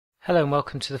Hello and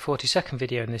welcome to the 42nd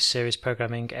video in this series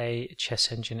programming a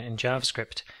chess engine in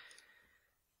JavaScript.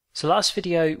 So last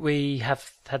video we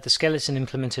have had the skeleton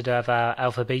implemented of our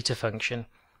alpha beta function,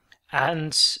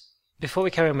 and before we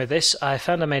carry on with this I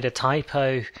found I made a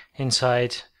typo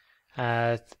inside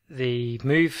the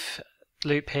move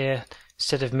loop here.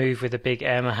 Instead of move with a big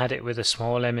M I had it with a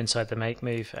small m inside the make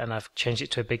move, and I've changed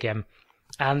it to a big M.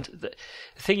 And the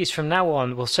thing is, from now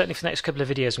on, well, certainly for the next couple of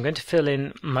videos, I'm going to fill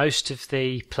in most of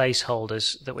the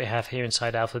placeholders that we have here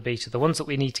inside alpha beta, the ones that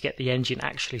we need to get the engine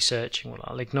actually searching. Well,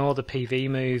 I'll ignore the PV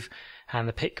move and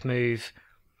the pick move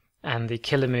and the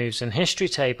killer moves and history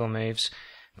table moves,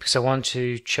 because I want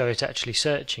to show it actually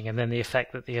searching and then the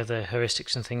effect that the other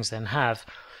heuristics and things then have.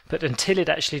 But until it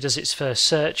actually does its first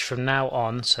search from now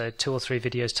on, so 2 or 3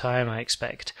 videos time I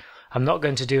expect, I'm not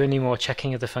going to do any more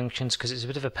checking of the functions, because it's a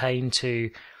bit of a pain to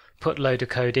put a load of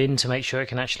code in to make sure it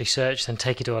can actually search, then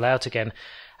take it all out again.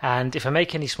 And if I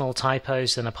make any small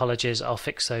typos, then apologies, I'll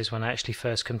fix those when I actually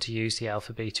first come to use the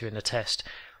alpha beta in a test.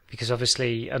 Because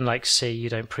obviously, unlike C, you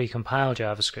don't pre-compile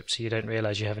JavaScript, so you don't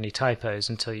realize you have any typos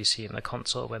until you see in the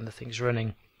console when the thing's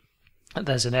running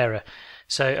there's an error.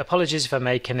 So apologies if I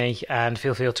make any, and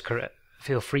feel free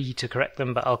to correct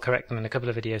them, but I'll correct them in a couple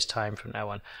of videos time from now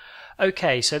on.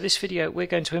 Okay, so this video we're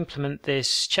going to implement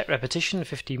this check repetition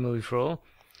 50 move rule,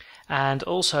 and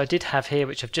also I did have here,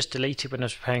 which I've just deleted when I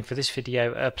was preparing for this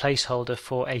video, a placeholder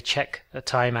for a check a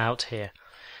timeout here.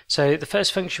 So the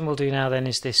first function we'll do now then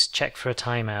is this check for a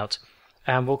timeout,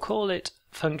 and we'll call it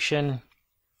function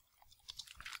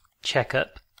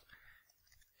checkup.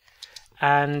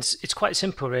 And it's quite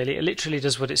simple really, it literally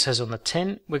does what it says on the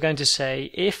tin. We're going to say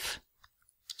if,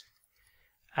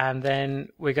 and then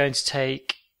we're going to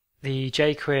take the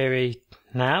jQuery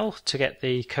now to get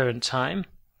the current time.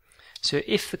 So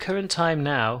if the current time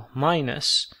now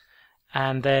minus,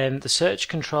 and then the search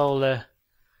controller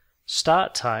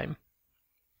start time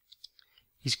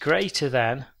is greater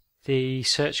than the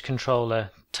search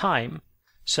controller time.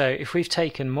 So if we've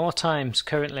taken more times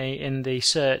currently in the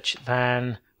search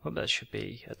than, well, that should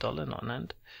be $1, not an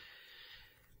and.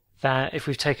 That if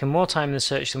we've taken more time in the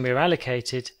search than we were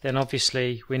allocated, then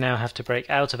obviously we now have to break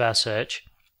out of our search.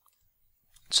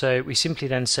 So we simply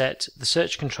then set the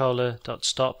search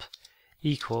controller.stop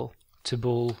equal to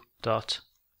bool.true.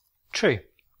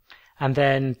 And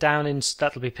then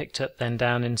that'll be picked up then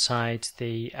down inside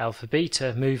the alpha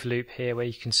beta move loop here, where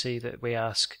you can see that we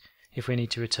ask if we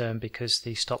need to return because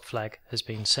the stop flag has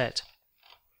been set.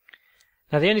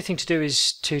 Now the only thing to do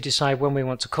is to decide when we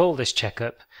want to call this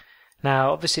checkup.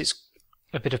 Now obviously it's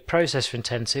a bit of processor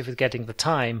intensive with getting the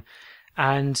time,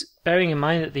 and bearing in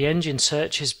mind that the engine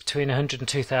searches between 100 and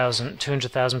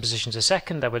 200,000 positions a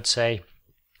second, I would say,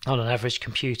 on an average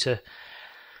computer,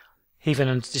 even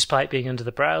despite being under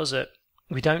the browser,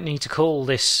 we don't need to call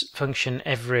this function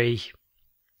every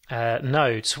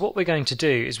node. So what we're going to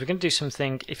do is we're going to do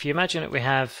something. If you imagine that we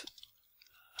have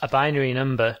a binary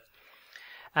number,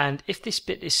 and if this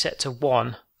bit is set to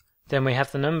 1, then we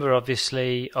have the number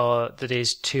obviously that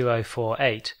is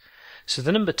 2048. So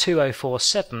the number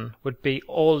 2047 would be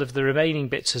all of the remaining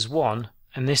bits as 1,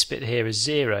 and this bit here is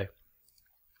 0.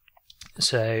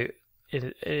 So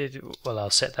well, I'll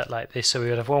set that like this. So we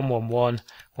would have 111,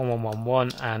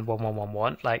 1111, and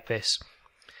 1111 like this,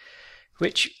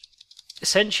 which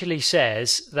essentially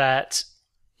says that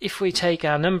if we take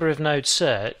our number of nodes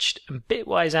searched and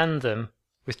bitwise AND them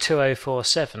with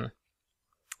 2047,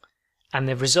 and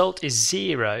the result is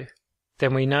 0,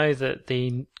 then we know that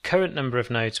the current number of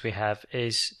nodes we have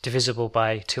is divisible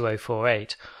by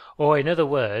 2048. Or in other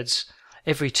words,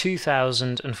 every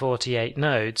 2048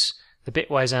 nodes, the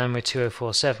bitwise AND with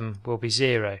 2047 will be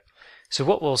 0. So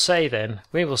what we'll say then,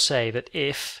 we will say that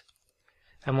if,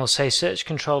 and we'll say search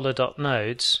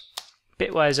controller.nodes,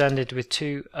 bitwise ANDed with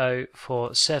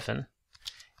 2047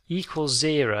 equals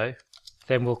 0,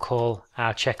 then we'll call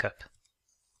our checkup.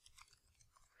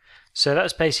 So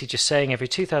that's basically just saying every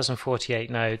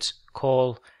 2048 nodes,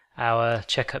 call our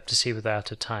checkup to see whether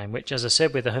out of time, which, as I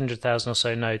said, with 100,000 or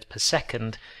so nodes per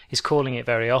second, is calling it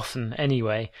very often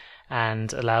anyway,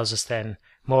 and allows us then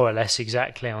more or less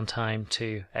exactly on time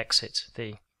to exit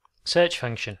the search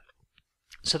function.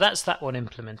 So that's that one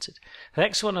implemented. The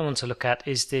next one I want to look at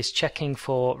is this checking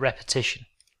for repetition.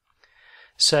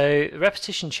 So the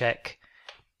repetition check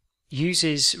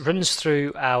runs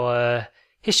through our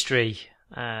history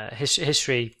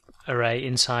array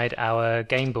inside our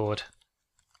game board.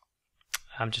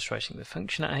 I'm just writing the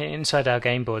function out here inside our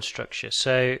game board structure.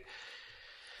 So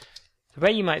the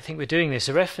way you might think we're doing this,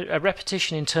 a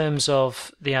repetition in terms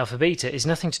of the alpha beta is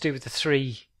nothing to do with the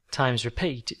 3 times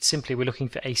repeat. It's simply we're looking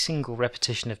for a single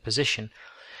repetition of position.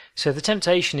 So the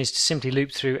temptation is to simply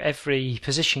loop through every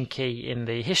position key in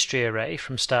the history array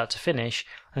from start to finish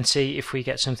and see if we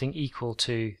get something equal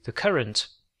to the current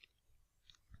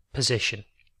position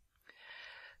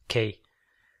key.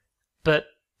 But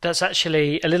that's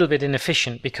actually a little bit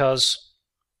inefficient, because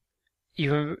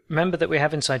you remember that we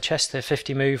have inside chess the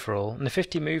 50 move rule, and the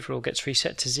 50 move rule gets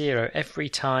reset to 0 every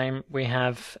time we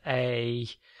have a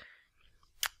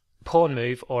pawn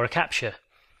move or a capture.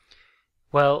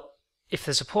 Well, if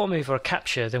there's a pawn move or a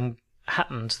capture then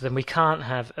we can't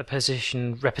have a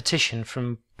position repetition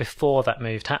from before that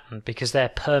move happened, because they're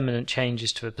permanent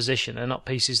changes to a position. They're not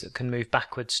pieces that can move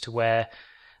backwards to where,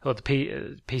 or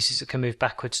the pieces that can move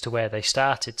backwards to where they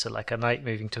started, so like a knight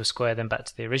moving to a square then back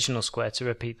to the original square to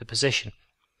repeat the position.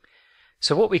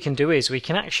 So what we can do is we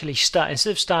can actually start, instead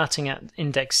of starting at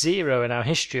index 0 in our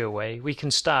history array, we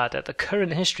can start at the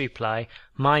current history ply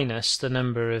minus the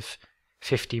number of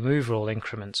 50 move rule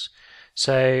increments.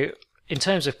 So in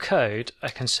terms of code, I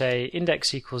can say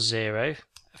index equals 0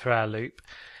 for our loop,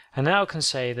 and now I can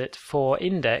say that for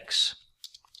index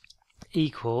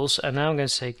equals, and now I'm going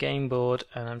to say game board,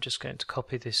 and I'm just going to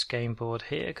copy this game board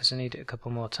here because I need it a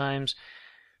couple more times.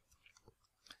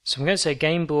 So I'm going to say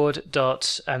game board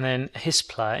dot and then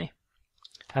hisply,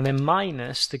 and then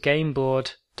minus the game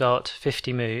board dot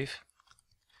 50 move.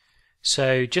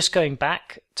 So just going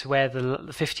back to where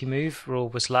the 50 move rule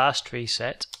was last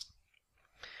reset,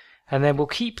 and then we'll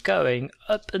keep going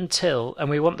up until, and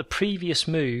we want the previous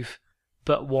move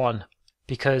but 1,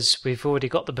 because we've already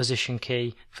got the position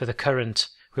key for the current.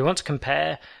 We want to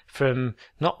compare from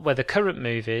not where the current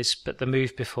move is, but the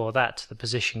move before that, the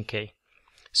position key.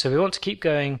 So we want to keep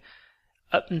going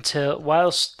up until,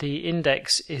 whilst the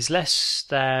index is less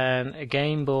than a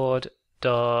game board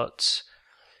dot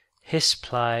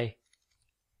hisply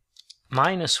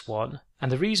minus 1.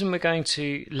 And the reason we're going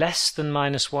to less than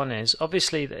minus 1 is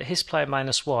obviously that hisply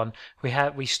minus 1,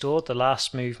 we stored the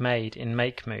last move made in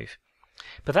make move.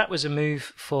 But that was a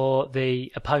move for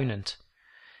the opponent.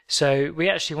 So we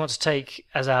actually want to take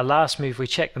as our last move, we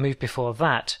check the move before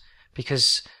that,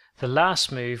 because the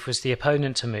last move was the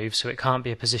opponent to move, so it can't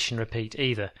be a position repeat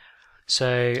either.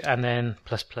 So, and then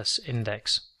plus plus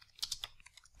index.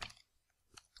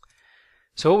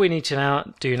 So all we need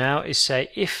to do now is say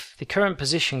if the current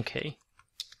position key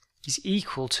is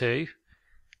equal to,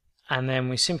 and then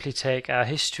we simply take our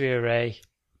history array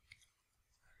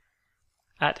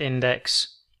at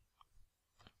index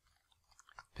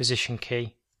position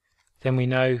key, then we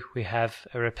know we have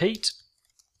a repeat.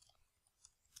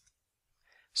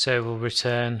 So we'll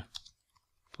return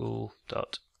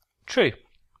bool.true.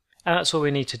 And that's all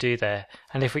we need to do there.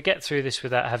 And if we get through this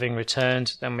without having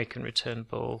returned, then we can return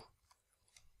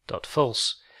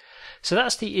bool.false. So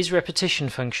that's the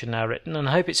isRepetition function now written, and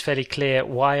I hope it's fairly clear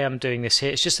why I'm doing this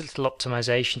here. It's just a little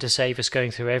optimization to save us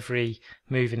going through every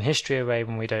move in history array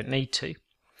when we don't need to.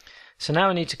 So now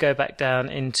I need to go back down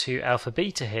into alpha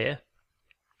beta here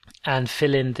and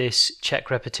fill in this check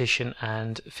repetition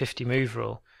and 50 move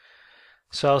rule.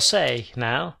 So I'll say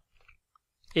now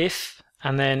if,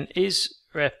 and then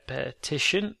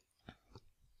isRepetition,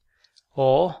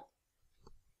 or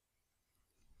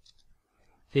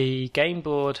the game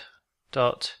board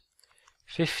dot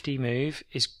 50 move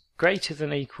is greater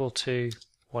than or equal to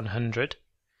 100.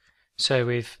 So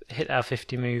we've hit our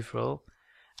 50 move rule,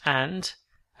 and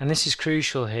this is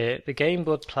crucial here, the game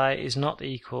board ply is not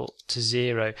equal to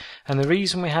 0. And the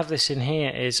reason we have this in here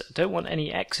is I don't want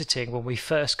any exiting when we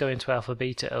first go into alpha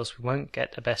beta, else we won't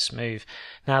get the best move.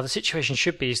 Now the situation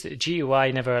should be is that the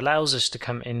GUI never allows us to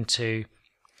come into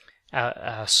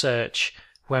our search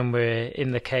when we're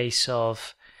in the case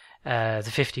of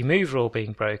the 50 move rule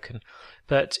being broken.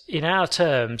 But in our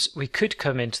terms, we could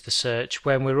come into the search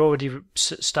when we're already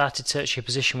started searching a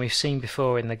position we've seen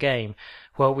before in the game.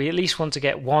 Well, we at least want to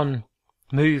get one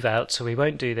move out, so we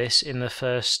won't do this in the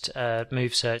first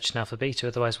move search in alpha beta,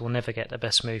 otherwise we'll never get the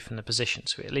best move from the position.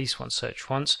 So we at least want search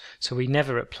once, so we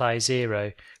never apply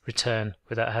 0 return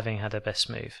without having had a best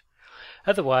move.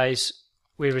 Otherwise,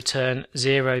 we return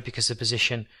 0 because the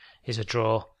position is a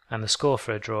draw and the score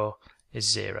for a draw is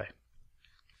 0.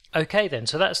 Okay then,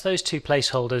 so that's those two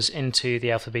placeholders into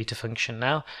the alpha beta function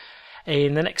now.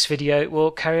 In the next video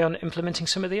we'll carry on implementing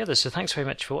some of the others. So thanks very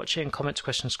much for watching. Comments,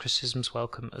 questions, criticisms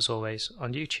welcome as always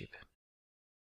on YouTube.